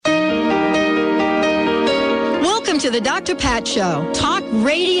to the Dr. Pat Show. Talk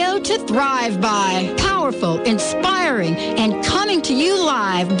radio to thrive by. Powerful, inspiring, and coming to you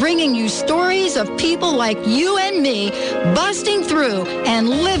live, bringing you stories of people like you and me busting through and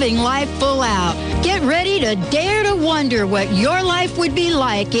living life full out. Get ready to dare to wonder what your life would be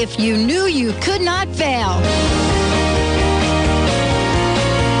like if you knew you could not fail.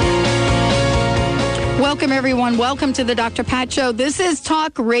 Welcome, everyone. Welcome to the Dr. Pat Show. This is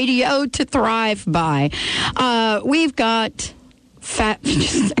Talk Radio to Thrive By. We've got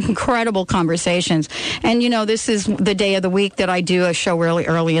just incredible conversations. And, you know, this is the day of the week that I do a show really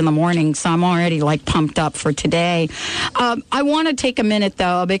early in the morning, so I'm already, pumped up for today. I want to take a minute,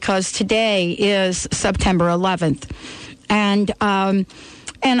 though, because today is September 11th. And,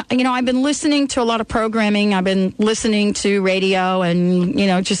 you know, I've been listening to a lot of programming. I've been listening to radio and, you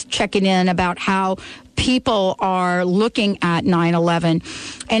know, just checking in about how people are looking at 9/11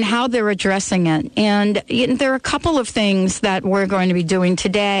 and how they're addressing it. And there are a couple of things that we're going to be doing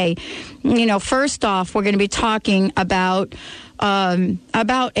today. You know, first off, we're going to be talking about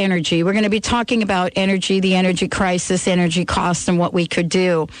energy. We're going to be talking about energy, the energy crisis, energy costs, and what we could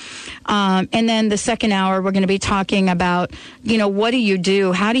do. And then the second hour, we're going to be talking about, you know, what do you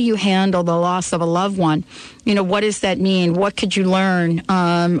do? How do you handle the loss of a loved one? You know, what does that mean? What could you learn?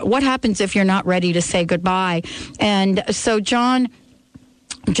 What happens if you're not ready to say goodbye? And so John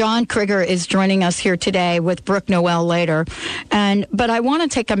Krieger is joining us here today with Brooke Noel later. But I want to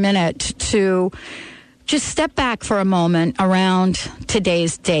take a minute to just step back for a moment around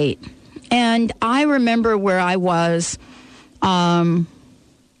today's date. And I remember where I was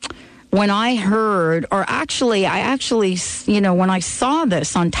when I heard, or actually, you know, when I saw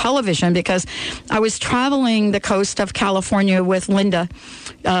this on television, because I was traveling the coast of California with Linda.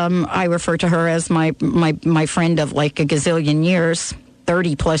 I refer to her as my friend of like a gazillion years,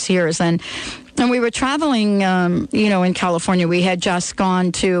 30 plus years. And we were traveling, you know, in California. We had just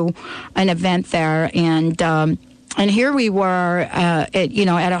gone to an event there, and here we were, at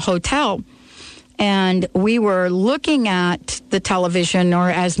a hotel, and we were looking at the television, or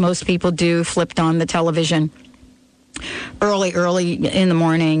as most people do, flipped on the television early in the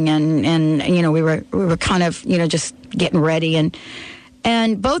morning, and you know, we were kind of, you know, just getting ready,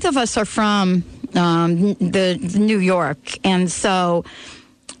 and both of us are from the New York, and so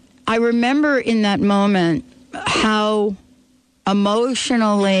I remember in that moment how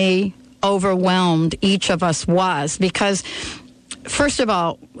emotionally overwhelmed each of us was, because first of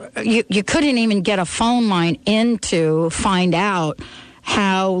all, you couldn't even get a phone line in to find out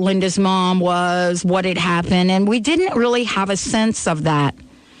how Linda's mom was, what had happened, and we didn't really have a sense of that.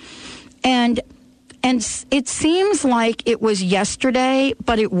 And it seems like it was yesterday,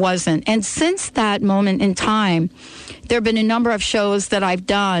 but it wasn't. And since that moment in time, there have been a number of shows that I've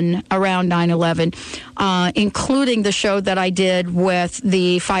done around 9/11, including the show that I did with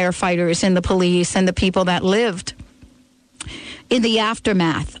the firefighters and the police and the people that lived in the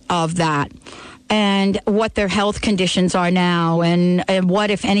aftermath of that, and what their health conditions are now, and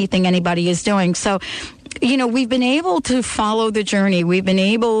what, if anything, anybody is doing. So, you know, we've been able to follow the journey. We've been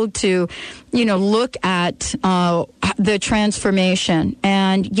able to, you know, look at the transformation.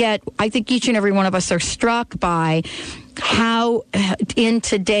 And yet, I think each and every one of us are struck by how in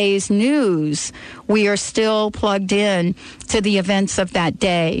today's news we are still plugged in to the events of that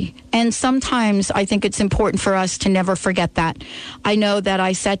day. And sometimes I think it's important for us to never forget that. I know that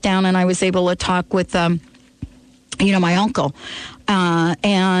I sat down and I was able to talk with, you know, my uncle,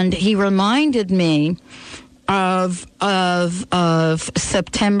 and he reminded me of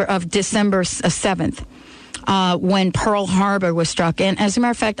December 7th. When Pearl Harbor was struck. And as a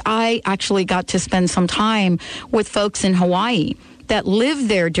matter of fact, I actually got to spend some time with folks in Hawaii that lived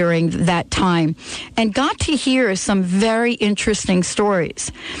there during that time and got to hear some very interesting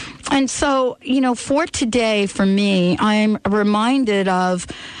stories. And so, you know, for today, for me, I'm reminded of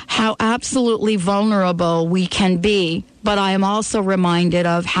how absolutely vulnerable we can be, but I am also reminded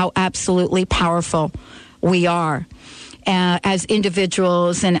of how absolutely powerful we are. As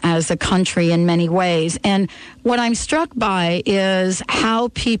individuals and as a country in many ways. And what I'm struck by is how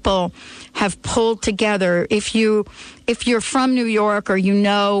people have pulled together. If you're from New York, or you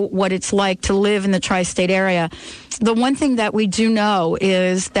know what it's like to live in the tri-state area, the one thing that we do know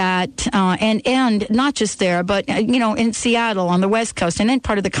is that, and not just there, but, you know, in Seattle, on the West Coast, and in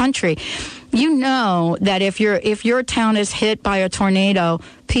part of the country, you know that if your town is hit by a tornado,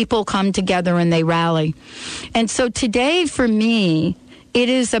 people come together and they rally. And so today, for me, it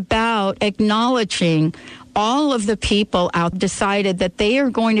is about acknowledging all of the people out decided that they are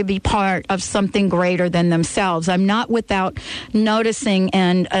going to be part of something greater than themselves. I'm not without noticing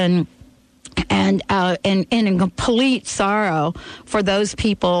and and in complete sorrow for those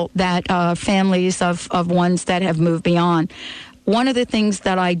people that families of ones that have moved beyond. One of the things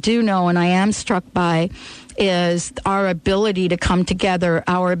that I do know and I am struck by is our ability to come together,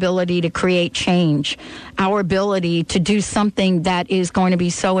 our ability to create change, our ability to do something that is going to be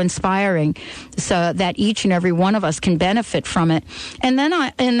so inspiring so that each and every one of us can benefit from it. And then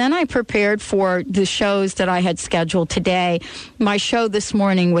I prepared for the shows that I had scheduled today, my show this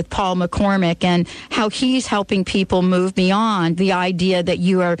morning with Paul McCormick and how he's helping people move beyond the idea that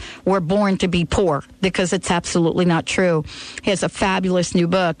we're born to be poor, because it's absolutely not true. He has a fabulous new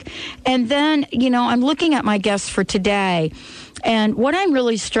book. And then, I'm looking at my guests for today, and what I'm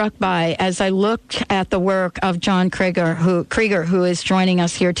really struck by as I look at the work of John Krieger, who is joining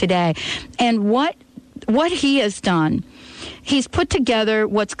us here today, and what he has done. He's put together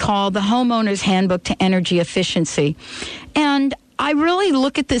what's called the Homeowners Handbook to Energy Efficiency. And I really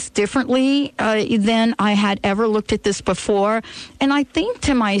look at this differently than I had ever looked at this before. And I think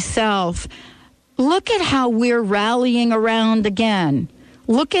to myself, look at how we're rallying around again.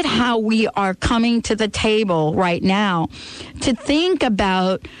 Look at how we are coming to the table right now to think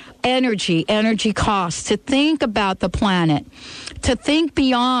about energy costs, to think about the planet, to think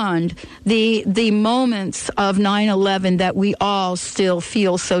beyond the moments of 9/11 that we all still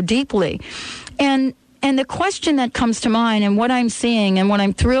feel so deeply. And the question that comes to mind, and what I'm seeing and what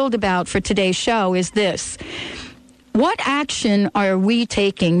I'm thrilled about for today's show, is this. What action are we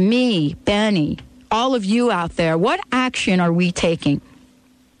taking, me, Benny, all of you out there, what action are we taking?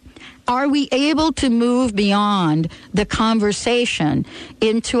 Are we able to move beyond the conversation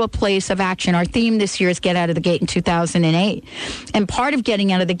into a place of action? Our theme this year is Get Out of the Gate in 2008. And part of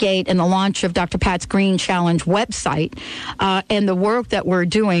getting out of the gate and the launch of Dr. Pat's Green Challenge website and the work that we're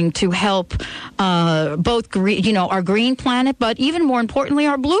doing to help both our green planet, but even more importantly,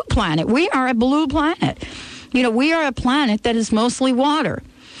 our blue planet. We are a blue planet. We are a planet that is mostly water.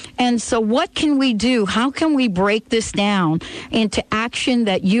 And so what can we do? How can we break this down into action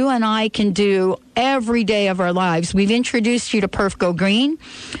that you and I can do every day of our lives? We've introduced you to Perf Go Green,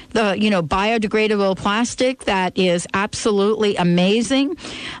 the biodegradable plastic that is absolutely amazing.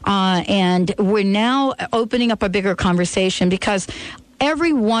 And we're now opening up a bigger conversation because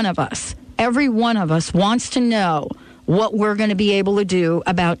every one of us wants to know what we're going to be able to do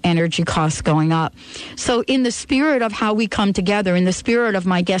about energy costs going up. So in the spirit of how we come together, in the spirit of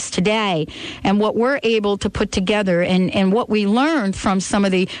my guest today, and what we're able to put together and what we learned from some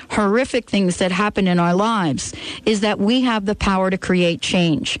of the horrific things that happened in our lives, is that we have the power to create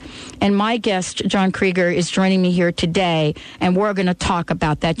change. And my guest, John Krieger, is joining me here today, and we're going to talk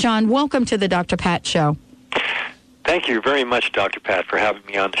about that. John, welcome to the Dr. Pat Show. Thank you very much, Dr. Pat, for having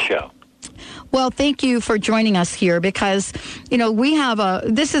me on the show. Well, thank you for joining us here because, we have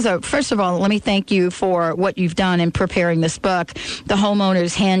first of all, let me thank you for what you've done in preparing this book, The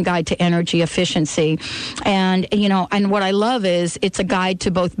Homeowner's Hand Guide to Energy Efficiency. And, and what I love is it's a guide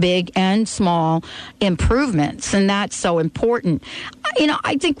to both big and small improvements. And that's so important.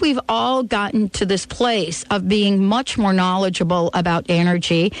 I think we've all gotten to this place of being much more knowledgeable about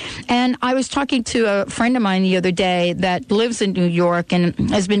energy. And I was talking to a friend of mine the other day that lives in New York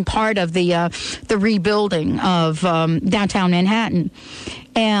and has been part of the rebuilding of downtown Manhattan.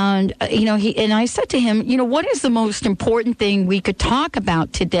 And, I said to him, what is the most important thing we could talk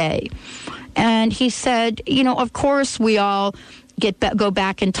about today? And he said, of course we all go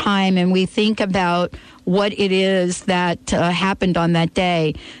back in time and we think about what it is that happened on that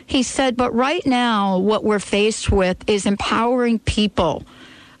day. He said, but right now what we're faced with is empowering people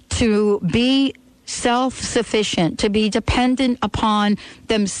to be self-sufficient, to be dependent upon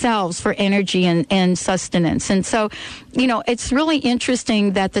themselves for energy and sustenance. And so, it's really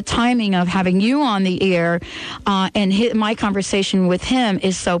interesting that the timing of having you on the air and my conversation with him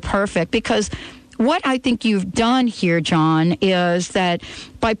is so perfect, because what I think you've done here, John, is that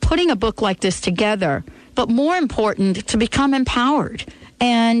by putting a book like this together, but more important, to become empowered.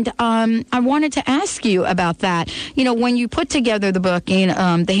 And I wanted to ask you about that. When you put together the book, the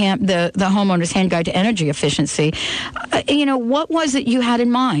Homeowner's Hand Guide to Energy Efficiency, what was it you had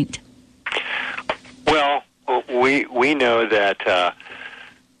in mind? Well, we know that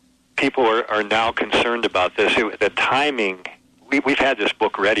people are now concerned about this. The timing. We've had this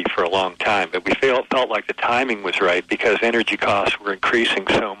book ready for a long time, but we felt like the timing was right because energy costs were increasing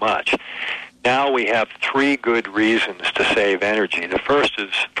so much. Now we have three good reasons to save energy. The first is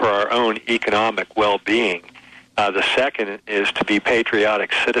for our own economic well-being. The second is to be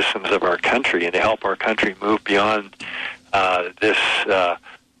patriotic citizens of our country and to help our country move beyond this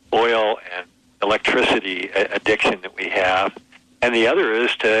oil and electricity addiction that we have. and the other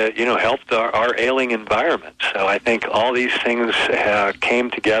is to, help our ailing environment. So I think all these things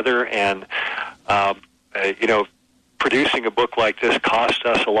came together, and, producing a book like this cost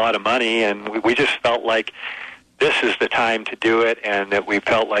us a lot of money, and we just felt like this is the time to do it, and that we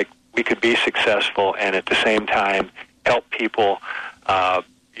felt like we could be successful and at the same time help people,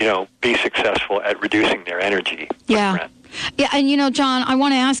 be successful at reducing their energy footprint. Yeah, and John, I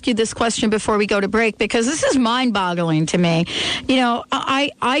want to ask you this question before we go to break, because this is mind-boggling to me.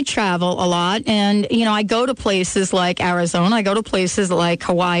 I travel a lot, and, I go to places like Arizona, I go to places like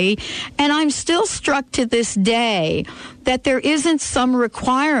Hawaii, and I'm still struck to this day that there isn't some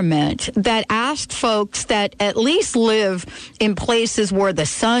requirement that asks folks that at least live in places where the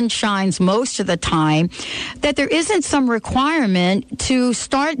sun shines most of the time, that there isn't some requirement to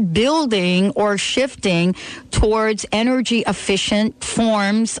start building or shifting towards energy efficient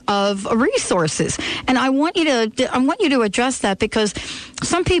forms of resources. And I want you to address that, because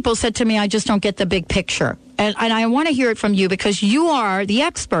some people said to me, I just don't get the big picture. And I want to hear it from you, because you are the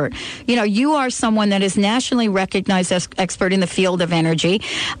expert. You are someone that is nationally recognized as expert in the field of energy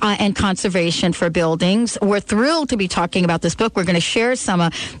and conservation for buildings. We're thrilled to be talking about this book. We're going to share some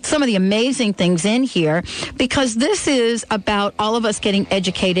of the amazing things in here, because this is about all of us getting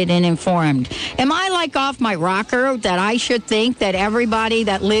educated and informed. Am I like off my rocker that I should think that everybody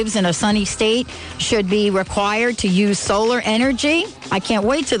that lives in a sunny state should be required to use solar energy? I can't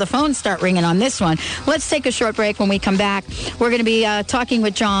wait till the phones start ringing on this one. Let's take a short break. When we come back, we're going to be talking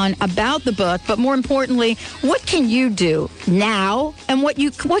with John about the book, but more importantly, what can you do now, and what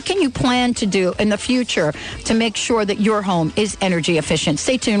can you plan to do in the future to make sure that your home is energy efficient?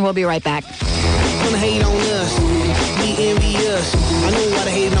 Stay tuned. We'll be right back. Gonna hate on us. We envy us. I know why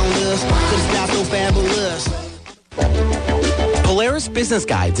they hate on us, 'cause it's not so fabulous. Polaris Business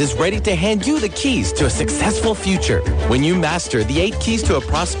Guides is ready to hand you the keys to a successful future. When you master the 8 keys to a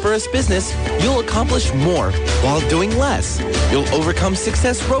prosperous business, you'll accomplish more while doing less. You'll overcome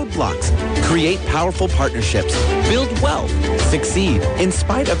success roadblocks, create powerful partnerships, build wealth, succeed in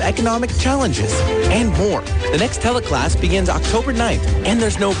spite of economic challenges, and more. The next teleclass begins October 9th, and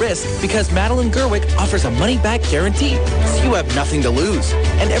there's no risk because Madeline Gerwick offers a money-back guarantee, so you have nothing to lose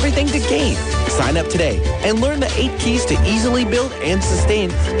and everything to gain. Sign up today and learn the 8 keys to easily build and sustain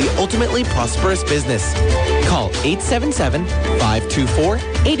the ultimately prosperous business. Call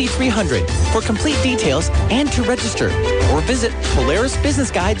 877-524-8300 for complete details and to register, or visit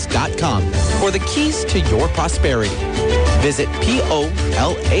PolarisBusinessGuides.com for the keys to your prosperity. Visit POLARIS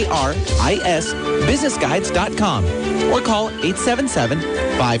businessguides.com or call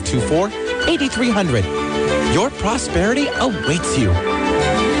 877-524-8300. Your prosperity awaits you.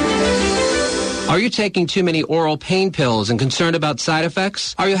 Are you taking too many oral pain pills and concerned about side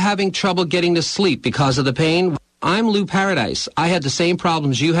effects? Are you having trouble getting to sleep because of the pain? I'm Lou Paradise. I had the same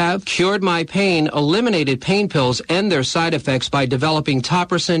problems you have, cured my pain, eliminated pain pills and their side effects by developing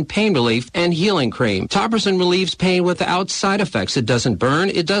Topricin Pain Relief and Healing Cream. Topricin relieves pain without side effects. It doesn't burn,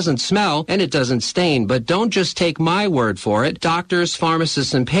 it doesn't smell, and it doesn't stain. But don't just take my word for it. Doctors,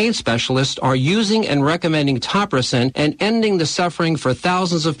 pharmacists, and pain specialists are using and recommending Topricin and ending the suffering for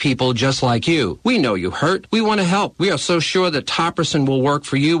thousands of people just like you. We know you hurt. We want to help. We are so sure that Topricin will work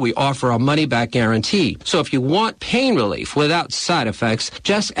for you. We offer a money-back guarantee. So if you want pain relief without side effects,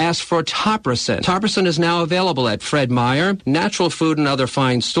 just ask for Topricin. Topricin is now available at Fred Meyer, Natural Food, and other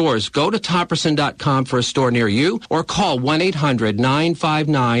fine stores. Go to Topricin.com for a store near you, or call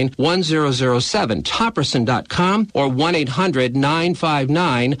 1-800-959-1007. Topricin.com or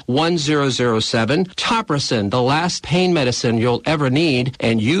 1-800-959-1007. Topricin, the last pain medicine you'll ever need,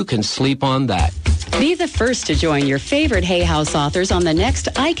 and you can sleep on that. Be the first to join your favorite Hay House authors on the next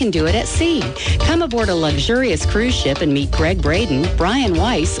I Can Do It at Sea. Come aboard a luxurious cruise ship and meet Greg Braden, Brian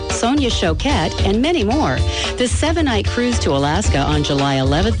Weiss, Sonia Choquette, and many more. This 7-night cruise to Alaska on July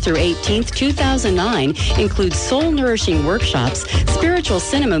 11th through 18th, 2009 includes soul-nourishing workshops, spiritual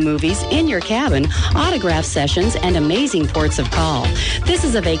cinema movies in your cabin, autograph sessions, and amazing ports of call. This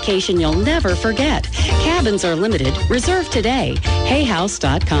is a vacation you'll never forget. Cabins are limited. Reserve today.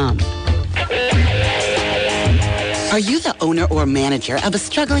 HayHouse.com. Are you the owner or manager of a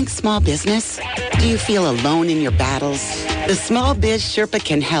struggling small business? Do you feel alone in your battles? The Small Biz Sherpa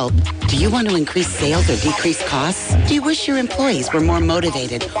can help. Do you want to increase sales or decrease costs? Do you wish your employees were more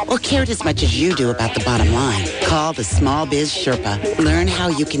motivated or cared as much as you do about the bottom line? Call the Small Biz Sherpa. Learn how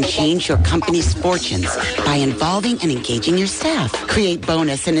you can change your company's fortunes by involving and engaging your staff. Create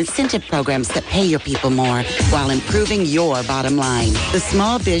bonus and incentive programs that pay your people more while improving your bottom line. The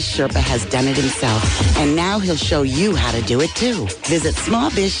Small Biz Sherpa has done it himself, and now he'll show you how to do it too. Visit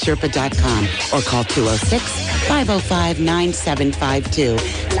smallbizsherpa.com or call 206-505-9 9752.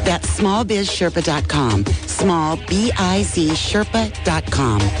 That's smallbizsherpa.com.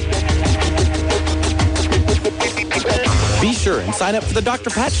 smallbizsherpa.com. Be sure and sign up for the Dr.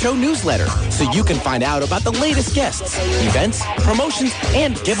 Pat Show newsletter so you can find out about the latest guests, events, promotions,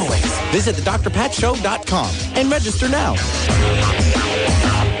 and giveaways. Visit thedrpatshow.com and register now.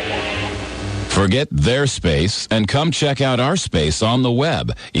 Forget their space and come check out our space on the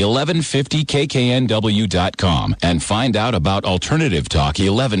web, 1150kknw.com, and find out about Alternative Talk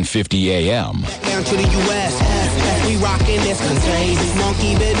 1150 AM. Down to the U.S. We rockin' this contagious.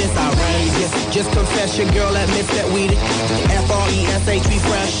 Monkey business outrageous. Just confess your girl admits that we the F-R-E-S-H, we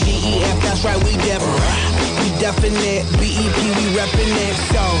fresh. D-E-F, that's right, we definite. We definite. B-E-P, we reppin' it.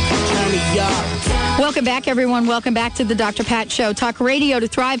 So, turn me up. Welcome back, everyone. Welcome back to the Dr. Pat Show. Talk radio to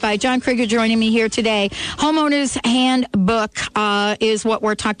thrive by. John Krieger joining me here today. Homeowners Handbook is what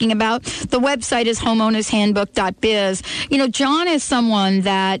we're talking about. The website is homeownershandbook.biz. You know, John is someone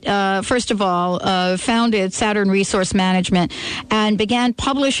that, first of all, founded Saturn Resource Management and began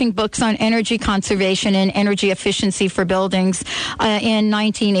publishing books on energy conservation and energy efficiency for buildings in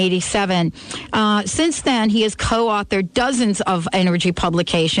 1987. Since then, he has co-authored dozens of energy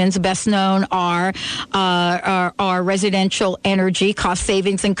publications. Best known are residential energy, cost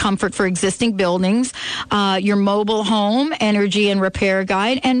savings and comfort for existing buildings, your mobile home, energy and repair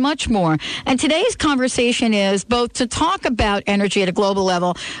guide, and much more. And today's conversation is both to talk about energy at a global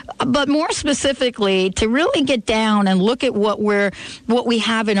level, but more specifically to really get down and look at what we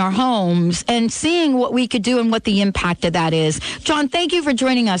have in our homes and seeing what we could do and what the impact of that is. John, thank you for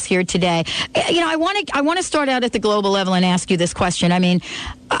joining us here today. You know, I want to start out at the global level and ask you this question. I mean,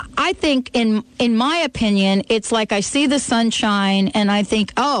 I think in my opinion, it's like I see the sunshine and I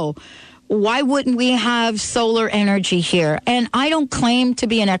think, oh, why wouldn't we have solar energy here? And I don't claim to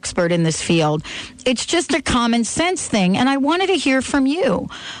be an expert in this field. It's just a common sense thing. And I wanted to hear from you.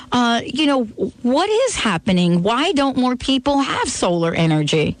 You know, what is happening? Why don't more people have solar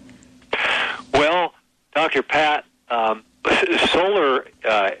energy? Well, Dr. Pat, solar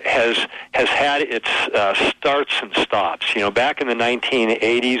has had its starts and stops. You know, back in the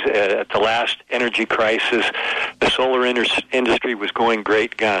 1980s, at the last energy crisis, the solar industry was going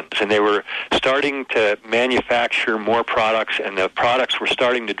great guns, and they were starting to manufacture more products, and the products were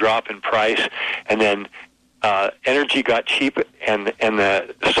starting to drop in price, and then energy got cheap, and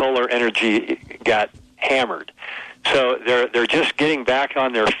the solar energy got hammered. So they're just getting back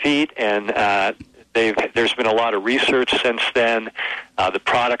on their feet, and there's been a lot of research since then. The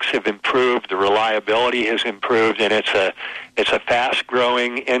products have improved, the reliability has improved, and it's a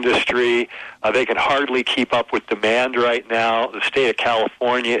fast-growing industry. They can hardly keep up with demand right now. The state of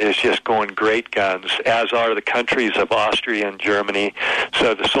California is just going great guns, as are the countries of Austria and Germany.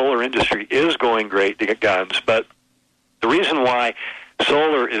 So the solar industry is going great guns. But the reason why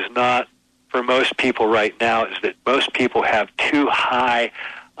solar is not for most people right now is that most people have too high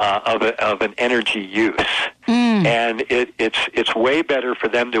of an energy use. And it's way better for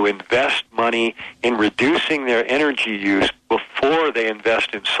them to invest money in reducing their energy use before they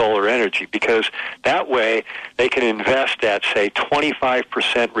invest in solar energy, because that way they can invest at, say,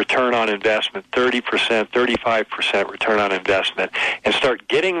 25% return on investment, 30%, 35% return on investment, and start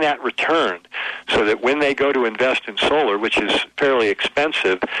getting that return so that when they go to invest in solar, which is fairly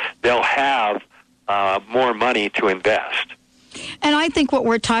expensive, they'll have more money to invest. And I think what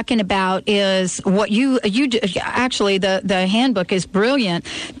we're talking about is what you do. Actually, the handbook is brilliant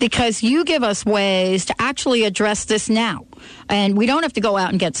because you give us ways to actually address this now. And we don't have to go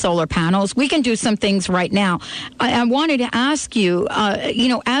out and get solar panels. We can do some things right now. I wanted to ask you, you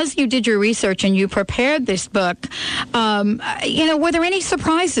know, as you did your research and you prepared this book, you know, were there any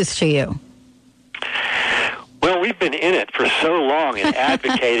surprises to you? Well, we've been in it for so long and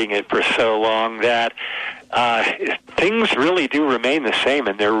advocating it for so long that things really do remain the same,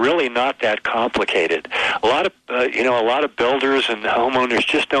 and they're really not that complicated. A lot of builders and homeowners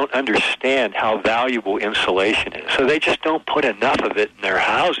just don't understand how valuable insulation is, so they just don't put enough of it in their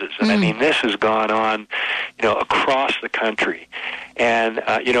houses. And I mean, this has gone on, you know, across the country, and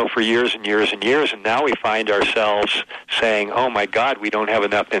you know, for years and years and years. And now we find ourselves saying, "Oh my God, we don't have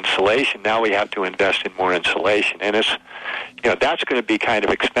enough insulation. Now we have to invest in more insulation," and it's, you know, that's going to be kind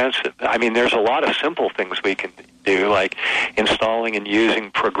of expensive. I mean, there's a lot of simple things we can do, like installing and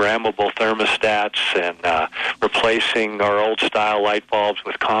using programmable thermostats and replacing our old-style light bulbs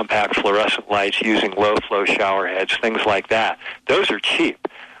with compact fluorescent lights, using low-flow shower heads, things like that. Those are cheap,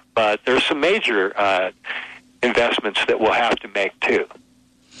 but there's some major investments that we'll have to make, too.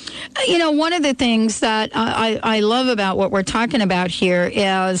 You know, one of the things that I love about what we're talking about here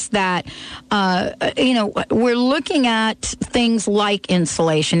is that, we're looking at things like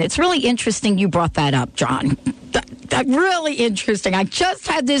insulation. It's really interesting you brought that up, John. That really interesting. I just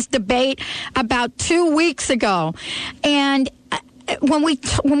had this debate about 2 weeks ago, and when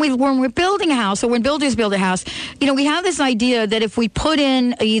we're building a house, or when builders build a house, we have this idea that if we put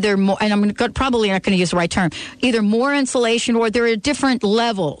in either more, and I'm probably not going to use the right term, either more insulation, or there are different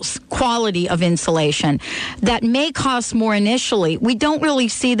levels, quality of insulation that may cost more initially. We don't really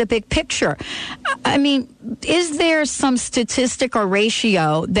see the big picture. I mean, is there some statistic or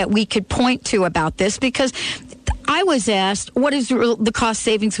ratio that we could point to about this? Because I was asked, what is the cost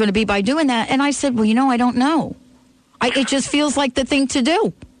savings going to be by doing that? And I said, well, I don't know. It just feels like the thing to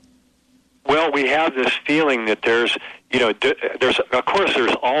do. Well, we have this feeling that there's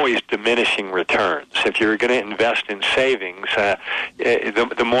always diminishing returns. If you're going to invest in savings,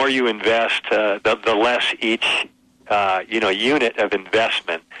 the more you invest, the less each, unit of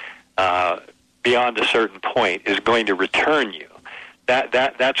investment beyond a certain point is going to return you.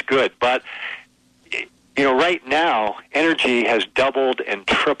 That's good. But, right now, energy has doubled and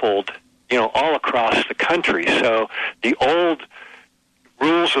tripled all across the country. So the old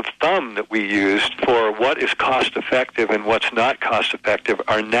rules of thumb that we used for what is cost effective and what's not cost effective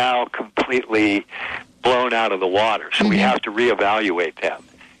are now completely blown out of the water. So we have to reevaluate them.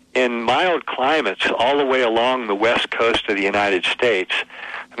 In mild climates all the way along the west coast of the United States,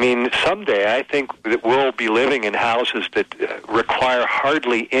 someday I think that we'll be living in houses that require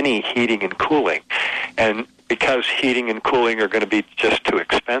hardly any heating and cooling. And because heating and cooling are going to be just too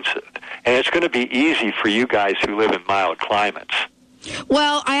expensive. And it's going to be easy for you guys who live in mild climates.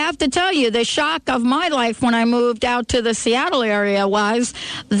 Well, I have to tell you, the shock of my life when I moved out to the Seattle area was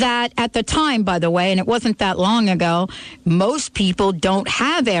that at the time, by the way, and it wasn't that long ago, most people don't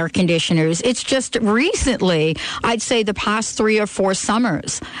have air conditioners. It's just recently, I'd say the past 3 or 4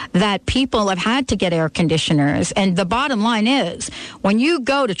 summers, that people have had to get air conditioners. And the bottom line is, when you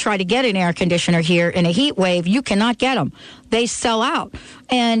go to try to get an air conditioner here in a heat wave, you cannot get them. They sell out.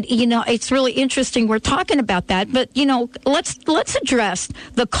 And, it's really interesting we're talking about that. But, let's address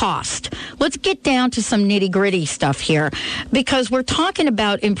the cost. Let's get down to some nitty-gritty stuff here, because we're talking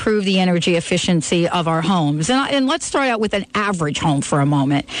about improve the energy efficiency of our homes. And let's start out with an average home for a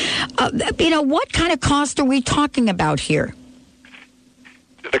moment. What kind of cost are we talking about here?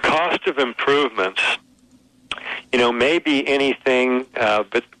 The cost of improvements, may be anything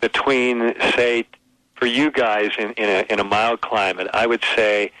between, say, for you guys in a mild climate, I would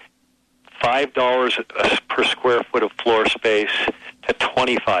say $5 per square foot of floor space to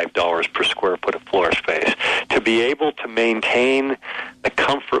 $25 per square foot of floor space to be able to maintain the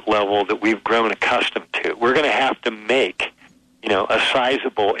comfort level that we've grown accustomed to. We're going to have to make, a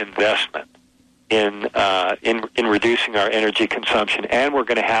sizable investment in reducing our energy consumption, and we're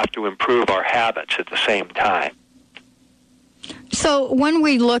going to have to improve our habits at the same time. So when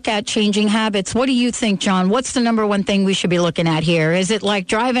we look at changing habits, what do you think, John? What's the number one thing we should be looking at here? Is it like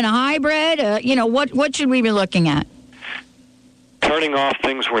driving a hybrid? What should we be looking at? Turning off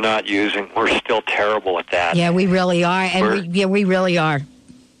things we're not using. We're still terrible at that. Yeah, we really are. And we really are.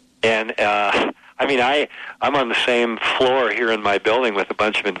 And, I'm on the same floor here in my building with a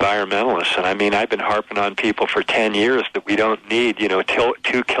bunch of environmentalists, and I've been harping on people for 10 years that we don't need,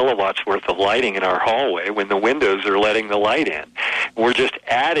 2 kilowatts worth of lighting in our hallway when the windows are letting the light in. We're just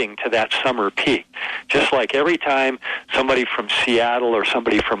adding to that summer peak. Just like every time somebody from Seattle or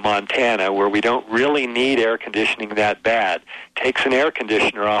somebody from Montana, where we don't really need air conditioning that bad, takes an air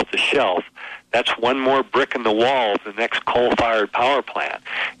conditioner off the shelf, that's one more brick in the wall of the next coal-fired power plant.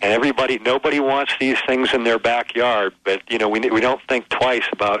 And nobody wants these things in their backyard, but, we don't think twice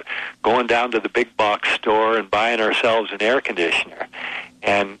about going down to the big box store and buying ourselves an air conditioner.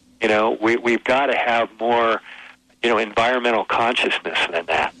 And, we've got to have more, environmental consciousness than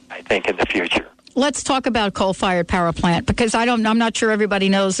that, I think, in the future. Let's talk about coal-fired power plant, because I'm not sure everybody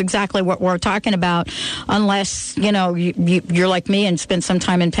knows exactly what we're talking about, unless you're like me and spend some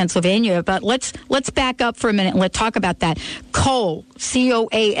time in Pennsylvania. But let's back up for a minute and let's talk about that coal,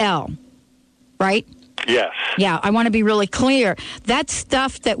 COAL, right? Yes. Yeah, I want to be really clear. That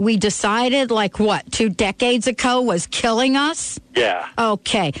stuff that we decided, 2 decades ago was killing us? Yeah.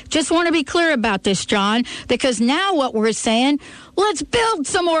 Okay. Just want to be clear about this, John, because now what we're saying, let's build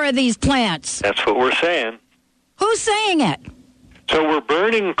some more of these plants. That's what we're saying. Who's saying it? So we're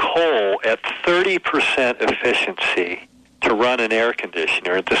burning coal at 30% efficiency to run an air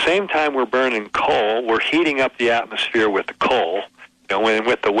conditioner. At the same time we're burning coal, we're heating up the atmosphere with the coal, and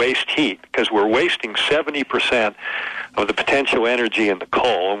with the waste heat, because we're wasting 70% of the potential energy in the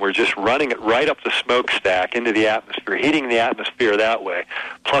coal, and we're just running it right up the smokestack into the atmosphere, heating the atmosphere that way,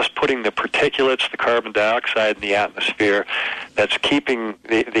 plus putting the particulates, the carbon dioxide in the atmosphere, that's keeping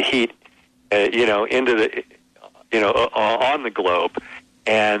the heat, into the, on the globe,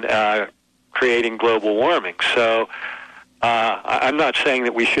 and creating global warming. So I'm not saying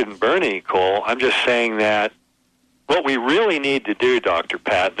that we shouldn't burn any coal. I'm just saying that what we really need to do, Dr.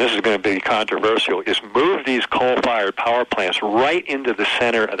 Pat, this is going to be controversial, is move these coal-fired power plants right into the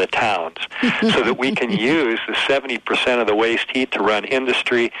center of the towns so that we can use the 70% of the waste heat to run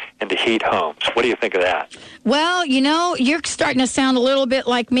industry and to heat homes. What do you think of that? Well, you're starting to sound a little bit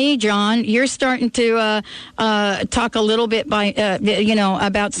like me, John. You're starting to talk a little bit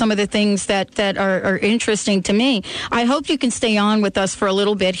about some of the things that are interesting to me. I hope you can stay on with us for a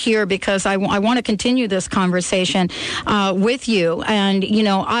little bit here because I want to continue this conversation with you. And,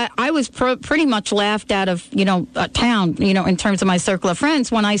 I was pretty much laughed out of, a town, in terms of my circle of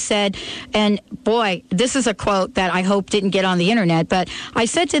friends when I said, and boy, this is a quote that I hope didn't get on the internet, but I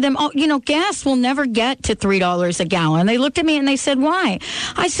said to them, gas will never get to $3 a gallon. They looked at me and they said, why?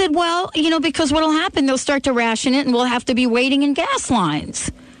 I said, well, because what'll happen, they'll start to ration it and we'll have to be waiting in gas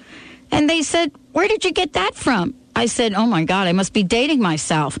lines. And they said, where did you get that from? I said, oh, my God, I must be dating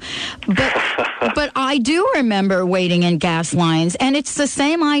myself. But I do remember waiting in gas lines, and it's the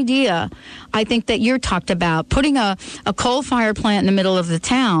same idea, I think, that you talked about. Putting a coal-fired plant in the middle of the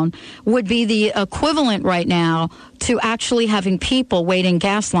town would be the equivalent right now to actually having people waiting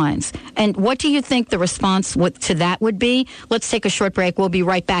gas lines. And what do you think the response to that would be? Let's take a short break. We'll be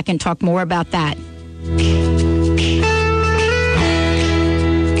right back and talk more about that.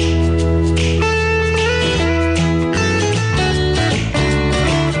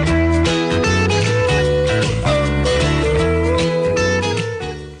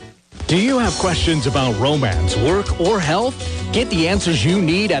 Do you have questions about romance, work, or health? Get the answers you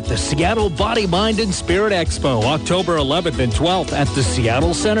need at the Seattle Body, Mind, and Spirit Expo, October 11th and 12th at the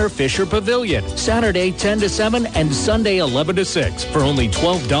Seattle Center Fisher Pavilion. Saturday 10 to 7 and Sunday 11 to 6. For only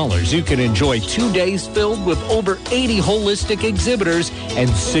 $12, you can enjoy 2 days filled with over 80 holistic exhibitors and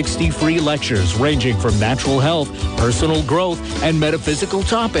 60 free lectures ranging from natural health, personal growth, and metaphysical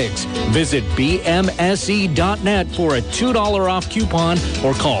topics. Visit bmse.net for a $2 off coupon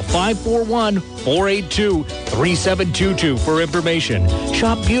or call 541-482-3722 for information.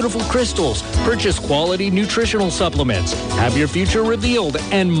 Shop beautiful crystals, purchase quality nutritional supplements, have your future revealed,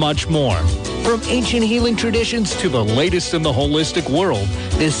 and much more. From ancient healing traditions to the latest in the holistic world,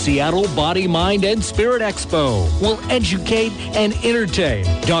 this Seattle Body, Mind, and Spirit Expo will educate and entertain.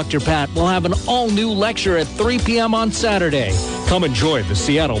 Dr. Pat will have an all-new lecture at 3 p.m. on Saturday. Come enjoy the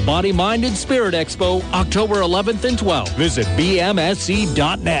Seattle Body, Mind, and Spirit Expo, October 11th and 12th. Visit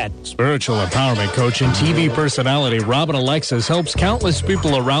bmse.net. Spiritual empowerment coach and TV personality Robin Alexis helps countless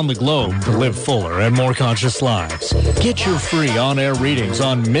people around the globe to live fuller and more conscious lives. Get your free on-air readings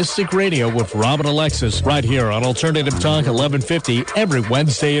on Mystic Radio with Robin Alexis right here on Alternative Talk 1150 every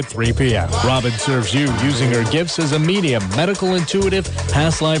Wednesday at 3 p.m. Robin serves you using her gifts as a medium, medical intuitive,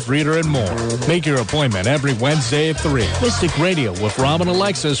 past life reader, and more. Make your appointment every Wednesday at 3. Mystic Radio with Robin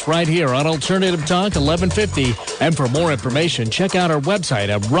Alexis right here on Alternative Talk 1150. And for more information, check out our website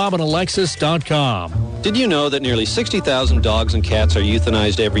at robinalexis.com. Did you know that nearly 60,000 dogs and cats are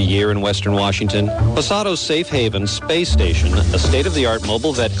euthanized every year in Western Washington? Pasado's Safe Haven Space Station, a state-of-the-art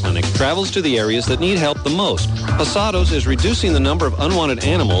mobile vet clinic, travels to the areas that need help the most. Pasado's is reducing the number of unwanted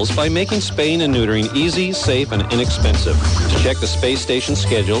animals by making spaying and neutering easy, safe, and inexpensive. To check the space station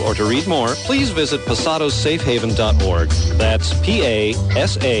schedule or to read more, please visit pasadosafehaven.org. That's P-A-S-A-D-O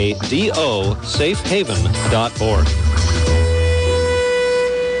safehaven.org.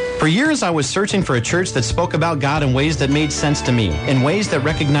 For years, I was searching for a church that spoke about God in ways that made sense to me, in ways that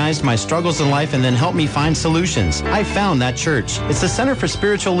recognized my struggles in life and then helped me find solutions. I found that church. It's the Center for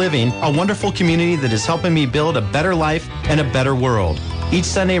Spiritual Living, a wonderful community that is helping me build a better life and a better world. Each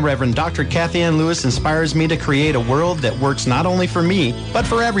Sunday, Reverend Dr. Kathy Ann Lewis inspires me to create a world that works not only for me, but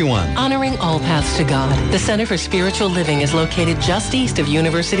for everyone. Honoring all paths to God, the Center for Spiritual Living is located just east of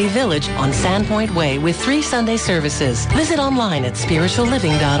University Village on Sandpoint Way with 3 Sunday services. Visit online at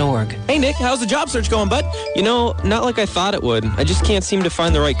spiritualliving.org. Hey, Nick, how's the job search going, bud? Not like I thought it would. I just can't seem to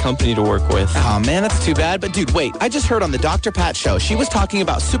find the right company to work with. Oh, man, that's too bad. But, dude, wait. I just heard on the Dr. Pat show, she was talking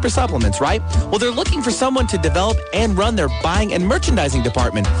about super supplements, right? Well, they're looking for someone to develop and run their buying and merchandising marketing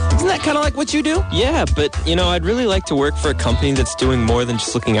department. Isn't that kind of like what you do? Yeah, but, I'd really like to work for a company that's doing more than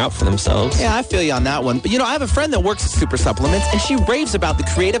just looking out for themselves. Yeah, I feel you on that one. But, I have a friend that works at Super Supplements, and she raves about the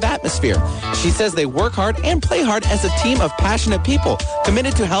creative atmosphere. She says they work hard and play hard as a team of passionate people,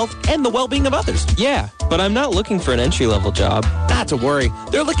 committed to health and the well-being of others. Yeah, but I'm not looking for an entry-level job. Not to worry.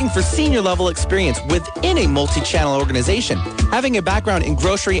 They're looking for senior-level experience within a multi-channel organization, having a background in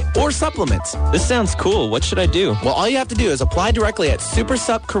grocery or supplements. This sounds cool. What should I do? Well, all you have to do is apply directly at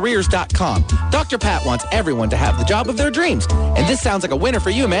supersupcareers.com. Dr. Pat wants everyone to have the job of their dreams, and this sounds like a winner for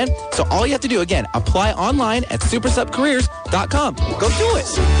you, man. So all you have to do, again, apply online at supersupcareers.com. Go do it.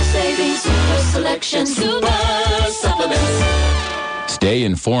 Super savings, super selection, super supplements. Stay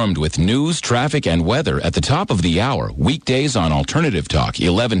informed with news, traffic, and weather at the top of the hour, weekdays on Alternative Talk,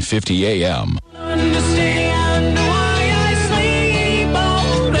 1150 a.m. Understand why I sleep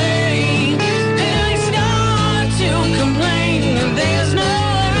all day, and I start to complain that there's no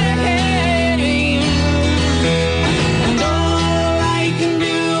rain, and all I can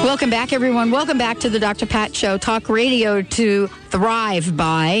do. Welcome back, everyone. Welcome back to the Dr. Pat Show, talk radio to thrive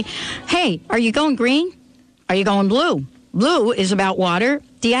by. Hey, are you going green? Are you going blue? Blue is about water.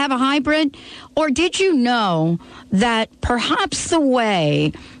 Do you have a hybrid? Or did you know that perhaps the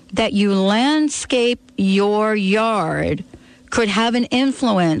way that you landscape your yard could have an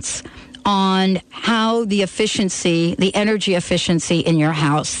influence on how the efficiency, the energy efficiency in your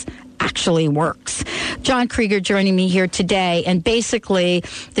house actually works? John Krieger joining me here today, and basically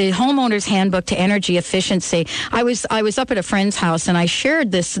the Homeowners Handbook to Energy Efficiency. I was up at a friend's house and I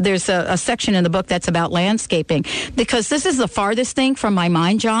shared this. There's a section in the book that's about landscaping, because this is the farthest thing from my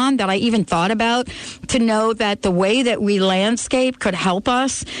mind, John, that I even thought about, to know that the way that we landscape could help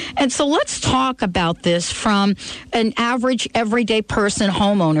us. And so let's talk about this from an average everyday person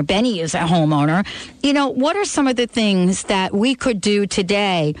homeowner. Benny is a homeowner. What are some of the things that we could do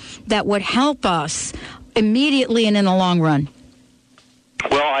today that would help us immediately and in the long run?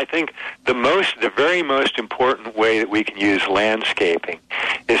 Well, I think the very most important way that we can use landscaping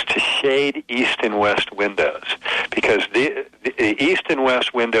is to shade east and west windows, because the east and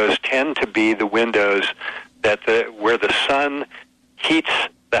west windows tend to be the windows that where the sun heats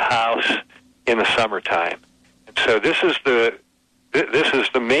the house in the summertime. And so this is the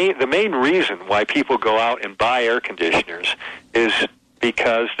main reason why people go out and buy air conditioners, is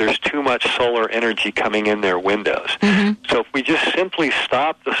because there's too much solar energy coming in their windows. Mm-hmm. So if we just simply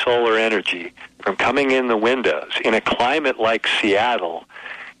stop the solar energy from coming in the windows in a climate like Seattle,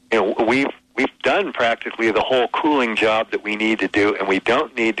 we've done practically the whole cooling job that we need to do, and we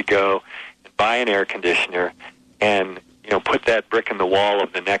don't need to go and buy an air conditioner and put that brick in the wall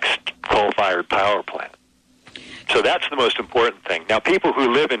of the next coal-fired power plant. So that's the most important thing. Now, people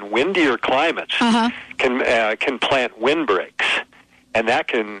who live in windier climates can plant windbreaks, and that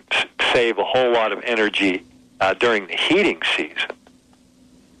can save a whole lot of energy during the heating season.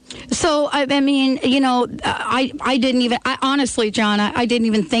 So, I mean, I didn't even, honestly, John, I didn't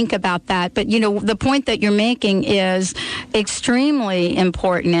even think about that. But, the point that you're making is extremely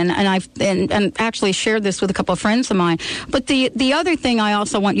important. And I've actually shared this with a couple of friends of mine. But the other thing I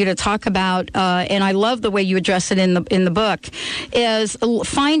also want you to talk about, and I love the way you address it in the book, is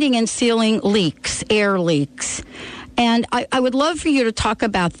finding and sealing leaks, air leaks. And I would love for you to talk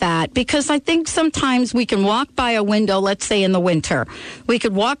about that, because I think sometimes we can walk by a window, let's say in the winter. We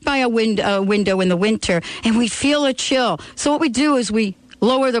could walk by a window in the winter and we feel a chill. So what we do is we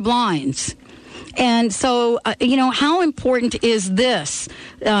lower the blinds. And so, how important is this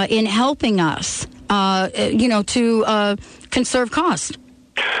in helping us, to conserve cost?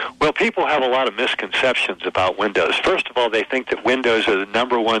 Well, people have a lot of misconceptions about windows. First of all, they think that windows are the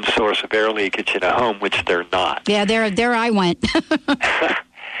number one source of air leakage in a home, which they're not. Yeah, there I went.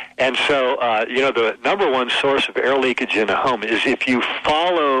 And so, the number one source of air leakage in a home is if you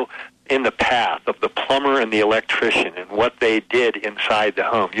follow in the path of the plumber and the electrician and what they did inside the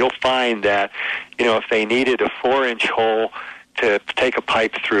home. You'll find that, if they needed a 4-inch hole to take a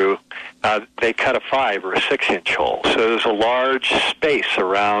pipe through, they cut a 5 or a 6-inch hole. So there's a large space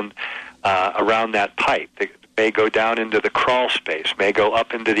around that pipe. It may go down into the crawl space, may go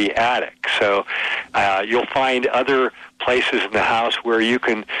up into the attic. So you'll find other places in the house where you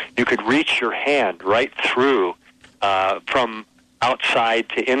could reach your hand right through from outside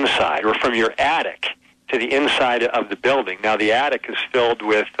to inside, or from your attic to the inside of the building. Now the attic is filled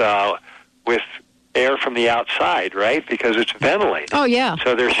with air from the outside, right? Because it's ventilated. Oh, yeah.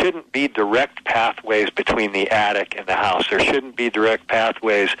 So there shouldn't be direct pathways between the attic and the house. There shouldn't be direct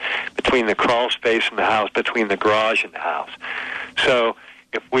pathways between the crawl space and the house, between the garage and the house. So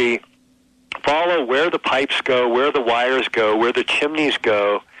if we follow where the pipes go, where the wires go, where the chimneys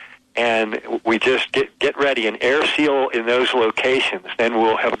go, and we just get ready and air seal in those locations, then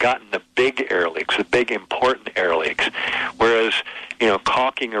we'll have gotten the big air leaks, the big important air leaks. Whereas,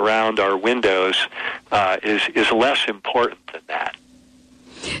 caulking around our windows is less important than that.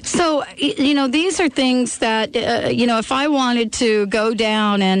 So, these are things that, if I wanted to go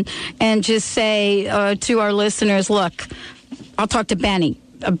down and just say to our listeners, look, I'll talk to Benny.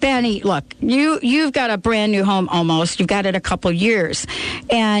 Benny, look, you've got a brand new home almost. You've got it a couple years.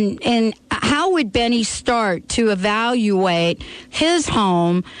 And how would Benny start to evaluate his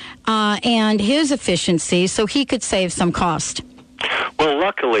home and his efficiency so he could save some cost? Well,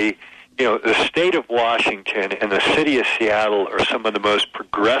 luckily, the state of Washington and the city of Seattle are some of the most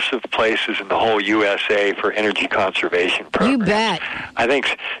progressive places in the whole USA for energy conservation programs. You bet. I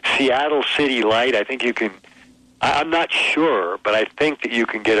think Seattle City Light, I'm not sure, but I think that you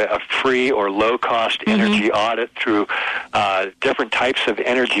can get a free or low-cost energy audit through different types of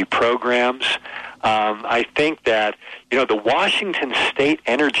energy programs. I think that, the Washington State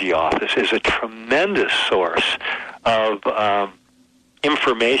Energy Office is a tremendous source of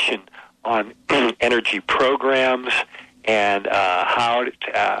information on energy programs and how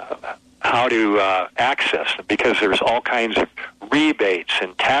to access them, because there's all kinds of rebates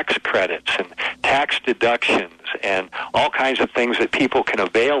and tax credits and tax deductions and all kinds of things that people can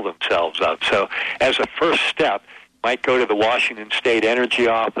avail themselves of. So as a first step, might go to the Washington State Energy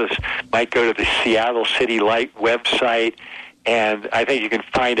Office, might go to the Seattle City Light website, and I think you can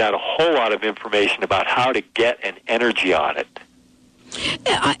find out a whole lot of information about how to get an energy audit.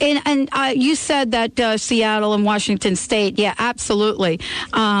 And you said that Seattle and Washington State, yeah, absolutely.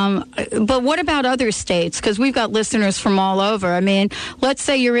 But what about other states? Because we've got listeners from all over. I mean, let's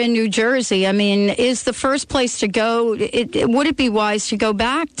say you're in New Jersey. I mean, is the first place to go, would it be wise to go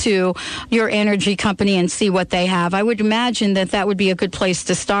back to your energy company and see what they have? I would imagine that would be a good place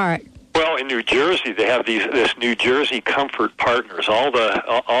to start. Well, in New Jersey, they have this New Jersey Comfort Partners. All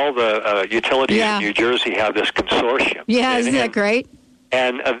the utilities in New Jersey have this consortium. Yeah, isn't that great?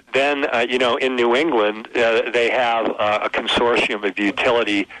 And then, in New England, they have a consortium of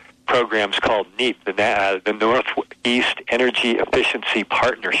utility programs called NEAP, the Northeast Energy Efficiency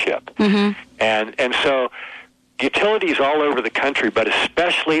Partnership. And so utilities all over the country, but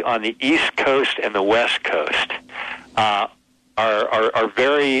especially on the East Coast and the West Coast, are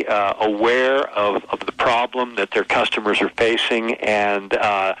very aware of the problem that their customers are facing, and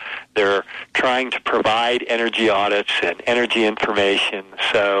they're trying to provide energy audits and energy information.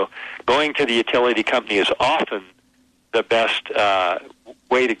 So going to the utility company is often the best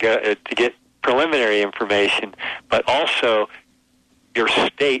way to go to get preliminary information, but also your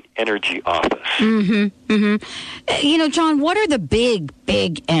state energy office. John, what are the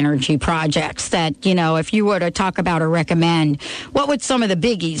big energy projects that, if you were to talk about or recommend, what would some of the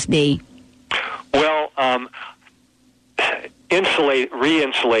biggies be? Well,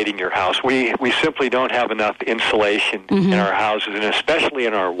 re-insulating your house. We simply don't have enough insulation in our houses, and especially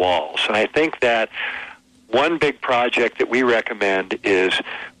in our walls. And I think that one big project that we recommend is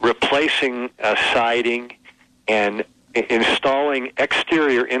replacing siding and installing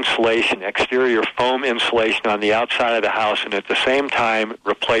exterior insulation, exterior foam insulation on the outside of the house, and at the same time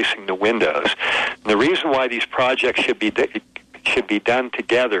replacing the windows. And the reason why these projects should be done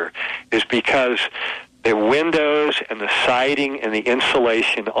together is because the windows and the siding and the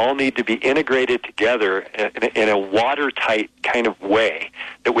insulation all need to be integrated together in a watertight kind of way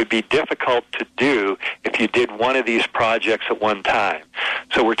that would be difficult to do if you did one of these projects at one time.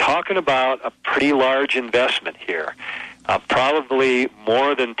 So we're talking about a pretty large investment here, probably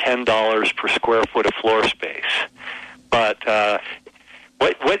more than $10 per square foot of floor space. But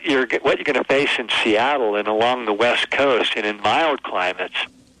what you're going to face in Seattle and along the West Coast and in mild climates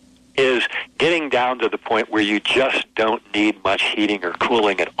is getting down to the point where you just don't need much heating or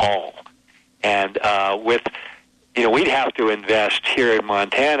cooling at all. And we'd have to invest here in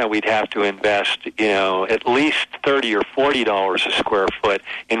Montana, we'd have to invest, at least $30 or $40 a square foot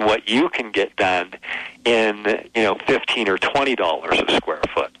in what you can get done in, $15 or $20 a square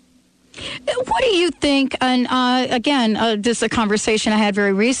foot. What do you think? And again, this is a conversation I had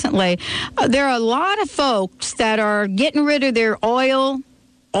very recently. There are a lot of folks that are getting rid of their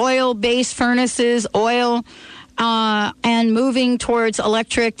oil-based furnaces, and moving towards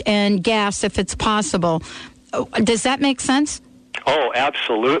electric and gas if it's possible. Does that make sense? Oh,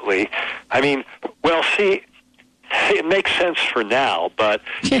 absolutely. I mean, well, see, it makes sense for now, but,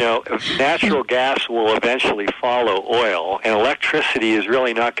 natural gas will eventually follow oil, and electricity is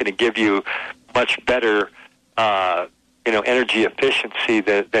really not going to give you much better energy efficiency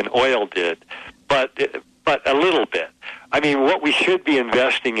than oil did, but a little bit. I mean, what we should be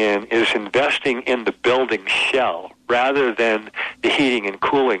investing in is investing in the building shell rather than the heating and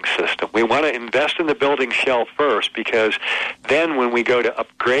cooling system. We want to invest in the building shell first, because then when we go to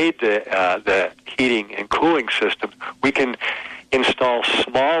upgrade the heating and cooling systems, we can install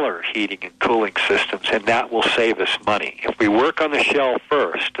smaller heating and cooling systems, and that will save us money. If we work on the shell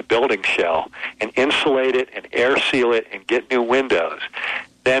first, the building shell, and insulate it and air seal it and get new windows,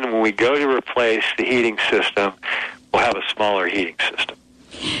 then when we go to replace the heating system, we'll have a smaller heating system.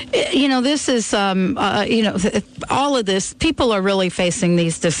 This is, all of this, people are really facing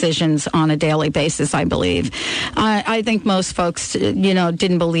these decisions on a daily basis, I believe. I think most folks,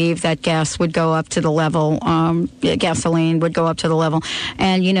 didn't believe that gas would go up to the level, gasoline would go up to the level.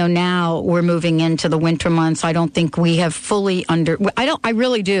 And, now we're moving into the winter months. I don't think we have fully I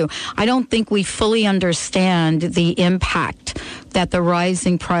really do. I don't think we fully understand the impact that the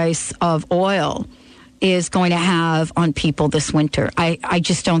rising price of oil is going to have on people this winter. I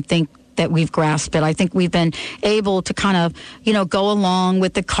just don't think that we've grasped it. I think we've been able to kind of, go along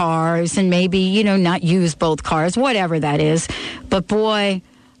with the cars and maybe, not use both cars, whatever that is. But boy,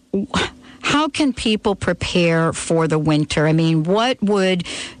 how can people prepare for the winter? I mean, what would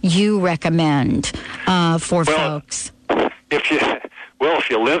you recommend for folks? If you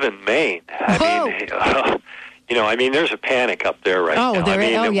live in Maine, there's a panic up there right now.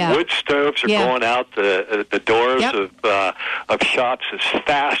 Wood stoves are going out the doors of shops as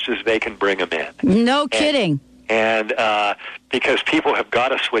fast as they can bring them in. No kidding. And because people have got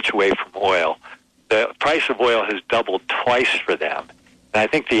to switch away from oil. The price of oil has doubled twice for them. And I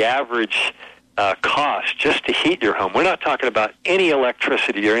think the average cost just to heat your home, we're not talking about any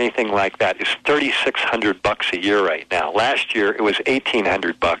electricity or anything like that, is $3,600 a year right now. Last year it was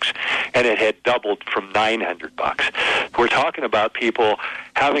 $1,800, and it had doubled from $900. We're talking about people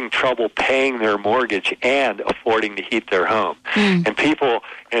having trouble paying their mortgage and affording to heat their home. And people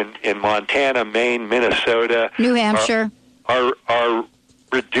in Montana, Maine, Minnesota, New Hampshire are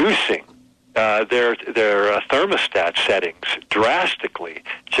reducing their thermostat settings drastically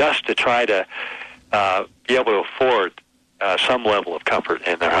just to try to be able to afford some level of comfort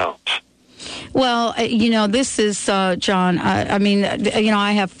in their homes. Well, this is, John,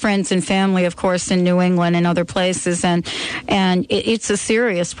 I have friends and family, of course, in New England and other places, and it's a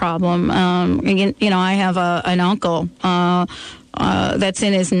serious problem. I have an uncle that's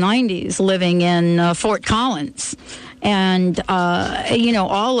in his 90s living in Fort Collins. And,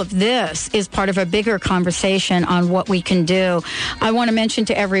 all of this is part of a bigger conversation on what we can do. I want to mention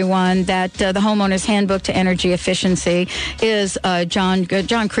to everyone that the Homeowners Handbook to Energy Efficiency is John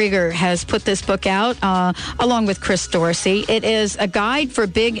Krieger has put this book out along with Chris Dorsey. It is a guide for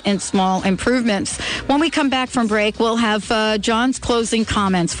big and small improvements. When we come back from break, we'll have John's closing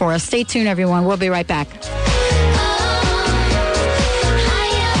comments for us. Stay tuned, everyone. We'll be right back.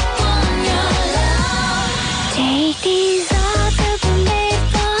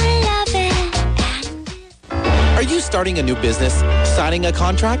 Are you starting a new business, signing a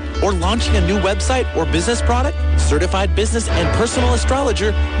contract, or launching a new website or business product? Certified business and personal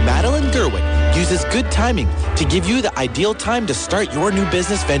astrologer Madeline Gerwin uses good timing to give you the ideal time to start your new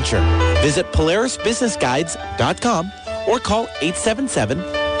business venture. Visit PolarisBusinessGuides.com or call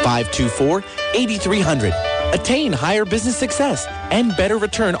 877-524-8300. Attain higher business success and better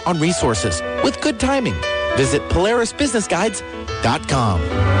return on resources with good timing. Visit PolarisBusinessGuides.com.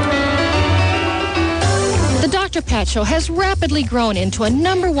 The Dr. Pat Show has rapidly grown into a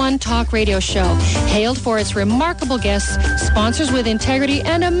 #1 talk radio show, hailed for its remarkable guests, sponsors with integrity,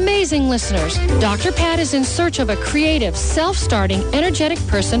 and amazing listeners. Dr. Pat is in search of a creative, self-starting, energetic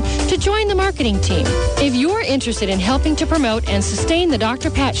person to join the marketing team. If you're interested in helping to promote and sustain the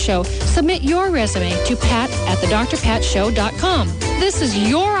Dr. Pat Show, submit your resume to pat@thedrpatshow.com. This is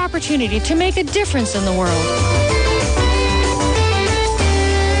your opportunity to make a difference in the world.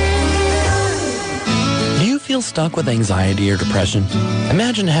 Feel stuck with anxiety or depression?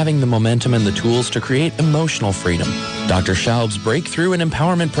 Imagine having the momentum and the tools to create emotional freedom. Dr. Schaub's Breakthrough and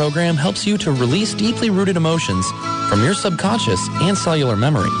Empowerment Program helps you to release deeply rooted emotions from your subconscious and cellular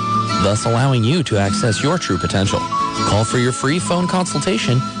memory, thus allowing you to access your true potential. Call for your free phone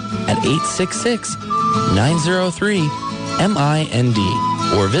consultation at 866-903-MIND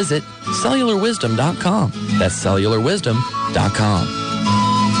or visit cellularwisdom.com. That's cellularwisdom.com.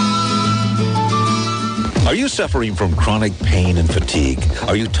 Are you suffering from chronic pain and fatigue?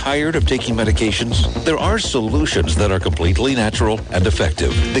 Are you tired of taking medications? There are solutions that are completely natural and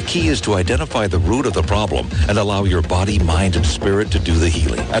effective. The key is to identify the root of the problem and allow your body, mind, and spirit to do the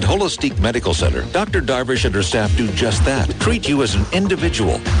healing. At Holistic Medical Center, Dr. Darvish and her staff do just that. Treat you as an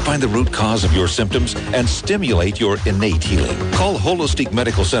individual, find the root cause of your symptoms, and stimulate your innate healing. Call Holistic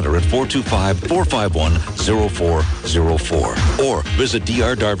Medical Center at 425-451-0404 or visit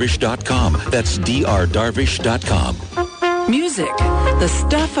drdarvish.com. That's drdarvish.com. Music, the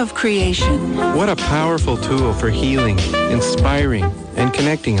stuff of creation. What a powerful tool for healing, inspiring, and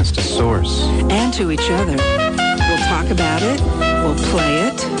connecting us to Source. And to each other. We'll talk about it. We'll play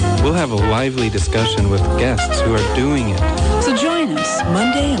it. We'll have a lively discussion with guests who are doing it. So join us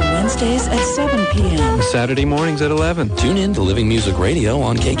Monday and Wednesdays at 7 p.m. And Saturday mornings at 11. Tune in to Living Music Radio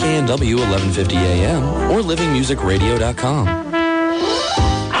on KKNW 1150 AM or livingmusicradio.com.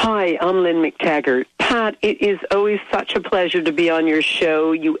 Hi, I'm Lynn McTaggart. Pat, it is always such a pleasure to be on your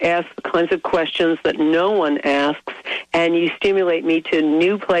show. You ask the kinds of questions that no one asks, and you stimulate me to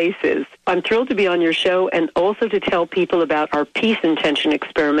new places. I'm thrilled to be on your show and also to tell people about our Peace Intention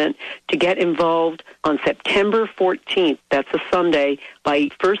Experiment to get involved on September 14th. That's a Sunday, by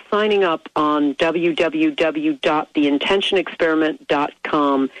first signing up on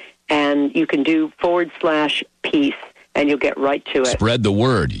www.theintentionexperiment.com, and you can do /peace. And you'll get right to it. Spread the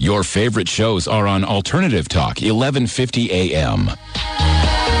word. Your favorite shows are on Alternative Talk, 1150 AM.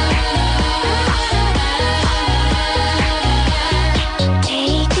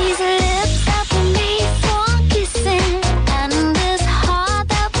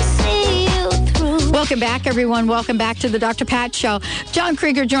 Welcome back, everyone. Welcome back to the Dr. Pat Show. John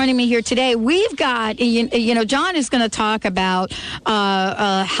Krieger joining me here today. We've got, John is going to talk about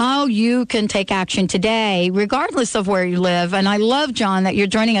how you can take action today, regardless of where you live. And I love, John, that you're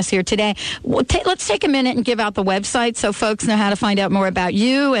joining us here today. Let's take a minute and give out the website so folks know how to find out more about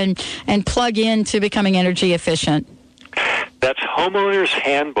you and plug in to becoming energy efficient. That's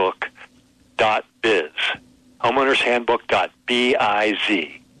homeownershandbook.biz. homeownershandbook.biz.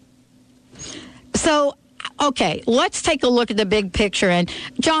 So, okay, let's take a look at the big picture. And,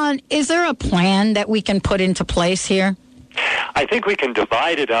 John, is there a plan that we can put into place here? I think we can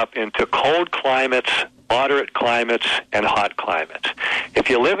divide it up into cold climates, moderate climates, and hot climates. If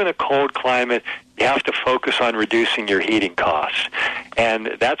you live in a cold climate, you have to focus on reducing your heating costs.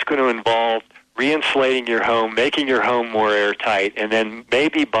 And that's going to involve re-insulating your home, making your home more airtight, and then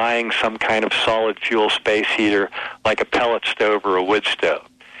maybe buying some kind of solid fuel space heater like a pellet stove or a wood stove.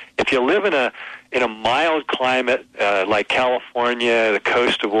 If you live in a mild climate like California, the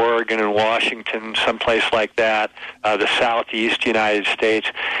coast of Oregon and Washington, someplace like that, the southeast United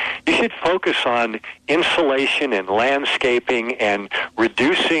States, you should focus on insulation and landscaping and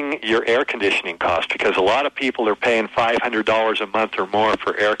reducing your air conditioning costs, because a lot of people are paying $500 a month or more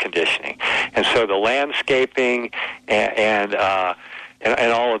for air conditioning. And so the landscaping and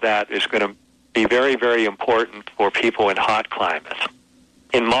all of that is going to be very, very important for people in hot climates.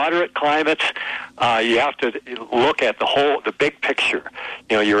 In moderate climates, you have to look at the big picture.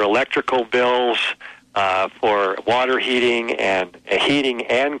 Your electrical bills for water heating and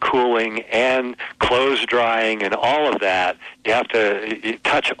cooling and clothes drying and all of that. You have to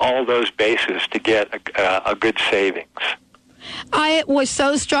touch all those bases to get a good savings. I was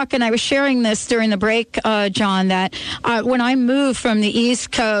so struck, and I was sharing this during the break, John, that when I moved from the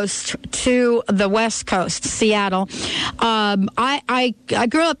East Coast to the West Coast, Seattle, I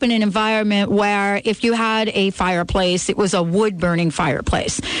grew up in an environment where if you had a fireplace, it was a wood-burning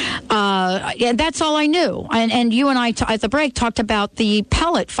fireplace. And that's all I knew. And you and I, at the break, talked about the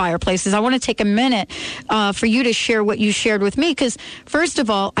pellet fireplaces. I want to take a minute for you to share what you shared with me, because, first of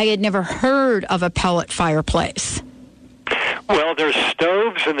all, I had never heard of a pellet fireplace. Well, there's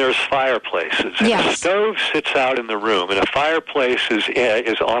stoves and there's fireplaces. And yes. A stove sits out in the room, and a fireplace is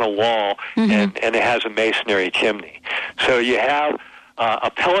on a wall, and it has a masonry chimney. So you have a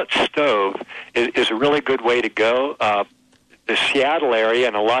pellet stove is a really good way to go. The Seattle area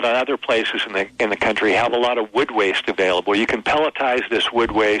and a lot of other places in the country have a lot of wood waste available. You can pelletize this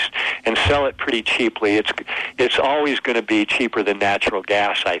wood waste and sell it pretty cheaply. It's always going to be cheaper than natural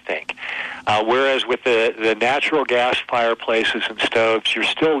gas, I think. Whereas with the natural gas fireplaces and stoves, you're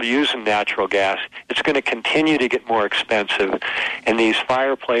still using natural gas. It's going to continue to get more expensive, and these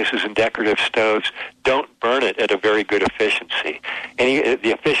fireplaces and decorative stoves don't burn it at a very good efficiency.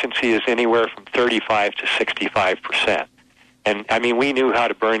 The efficiency is anywhere from 35 to 65%. And, I mean, we knew how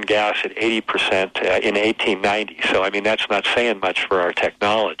to burn gas at 80% in 1890, so, I mean, that's not saying much for our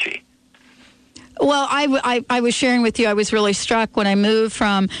technology. Well, I was sharing with you, I was really struck when I moved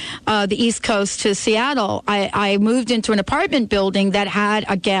from the East Coast to Seattle. I moved into an apartment building that had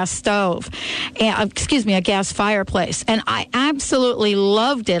a gas stove, a gas fireplace. And I absolutely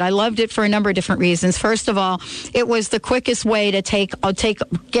loved it. I loved it for a number of different reasons. First of all, it was the quickest way to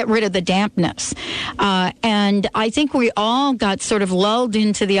get rid of the dampness. And I think we all got sort of lulled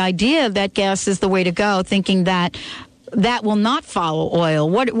into the idea that gas is the way to go, thinking that will not follow oil.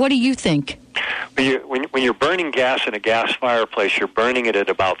 What do you think? When you're burning gas in a gas fireplace, you're burning it at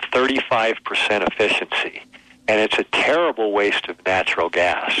about 35% efficiency, and it's a terrible waste of natural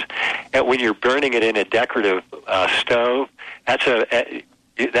gas. And when you're burning it in a decorative stove, that's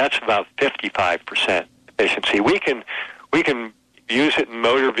about 55% efficiency. We can use it in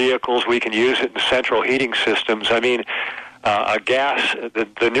motor vehicles. We can use it in central heating systems. I mean,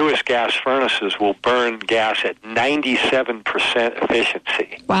 the newest gas furnaces will burn gas at 97%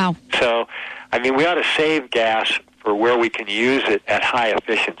 efficiency. Wow. So, I mean, we ought to save gas for where we can use it at high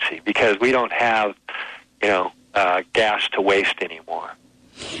efficiency, because we don't have, gas to waste anymore.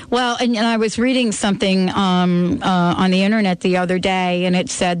 Well, and I was reading something on the internet the other day, and it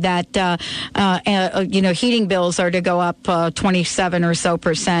said that heating bills are to go up 27 or so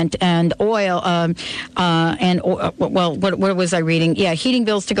 %, and oil what was I reading? Yeah, heating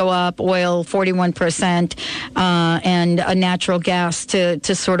bills to go up, oil 41%, and natural gas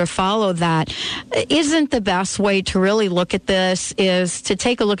to sort of follow that. Isn't the best way to really look at this is to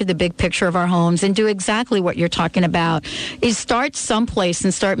take a look at the big picture of our homes and do exactly what you're talking about? Is start someplace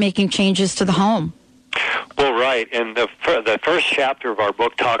and start making changes to the home. Well, right. And the first chapter of our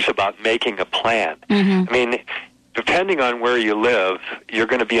book talks about making a plan. Mm-hmm. I mean, depending on where you live, you're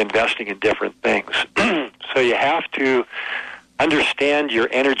going to be investing in different things. So you have to understand your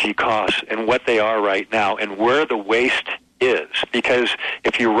energy costs and what they are right now and where the waste is. Because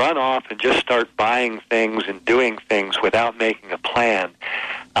if you run off and just start buying things and doing things without making a plan,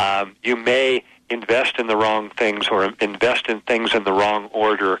 you may invest in the wrong things or invest in things in the wrong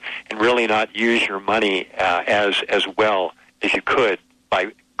order and really not use your money as well as you could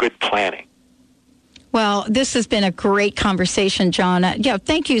by good planning. Well, this has been a great conversation, John.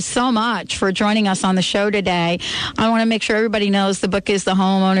 Thank you so much for joining us on the show today. I want to make sure everybody knows the book is the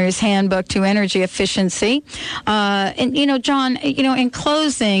Homeowners Handbook to Energy Efficiency. And John, in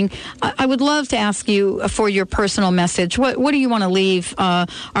closing, I would love to ask you for your personal message. What do you want to leave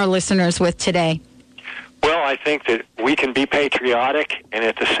our listeners with today? Well, I think that we can be patriotic and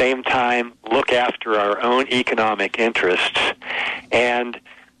at the same time look after our own economic interests and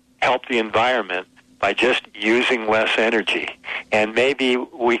help the environment by just using less energy. And maybe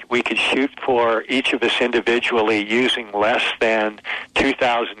we could shoot for each of us individually using less than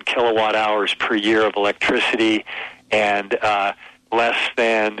 2,000 kilowatt hours per year of electricity and less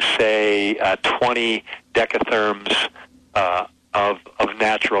than, say, 20 decatherms of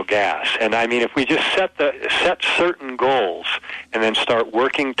natural gas. And I mean, if we just set certain goals and then start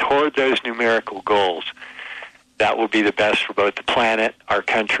working toward those numerical goals, that will be the best for both the planet, our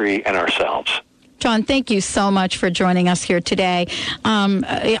country, and ourselves. John, thank you so much for joining us here today.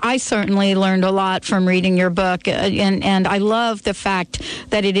 I certainly learned a lot from reading your book, and I love the fact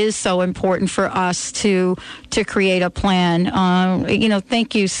that it is so important for us to create a plan.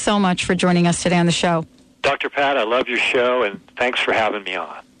 Thank you so much for joining us today on the show. Dr. Pat, I love your show, and thanks for having me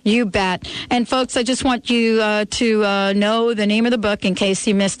on. You bet. And folks, I just want you to know the name of the book in case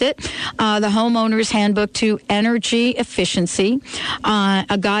you missed it. The Homeowners Handbook to Energy Efficiency,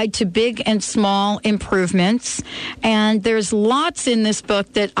 a guide to big and small improvements. And there's lots in this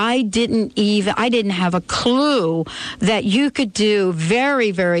book that I didn't have a clue that you could do very,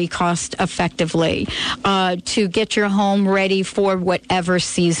 very cost effectively to get your home ready for whatever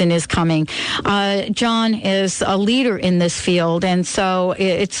season is coming. John is a leader in this field, and so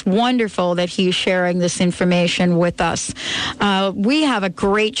it's wonderful that he's sharing this information with us. We have a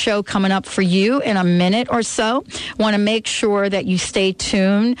great show coming up for you in a minute or so. Want to make sure that you stay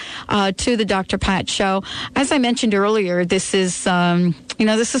tuned to the Dr. Pat Show. As I mentioned earlier, this is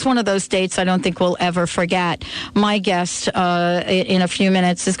this is one of those dates I don't think we'll ever forget. My guest in a few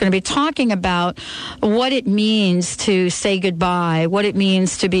minutes is going to be talking about what it means to say goodbye, what it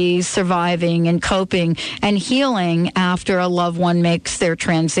means to be surviving and coping and healing after a loved one makes their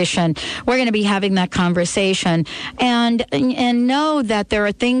transition. We're going to be having that conversation and know that there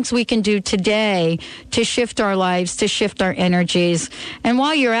are things we can do today to shift our lives, to shift our energies. And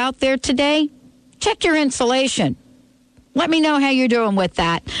while you're out there today, check your insulation. Let me know how you're doing with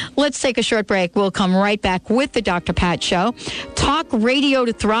that. Let's take a short break. We'll come right back with the Dr. Pat Show. Talk radio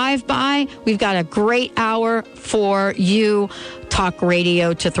to thrive by. We've got a great hour for you. Talk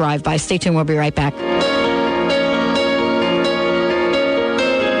radio to thrive by. Stay tuned. We'll be right back.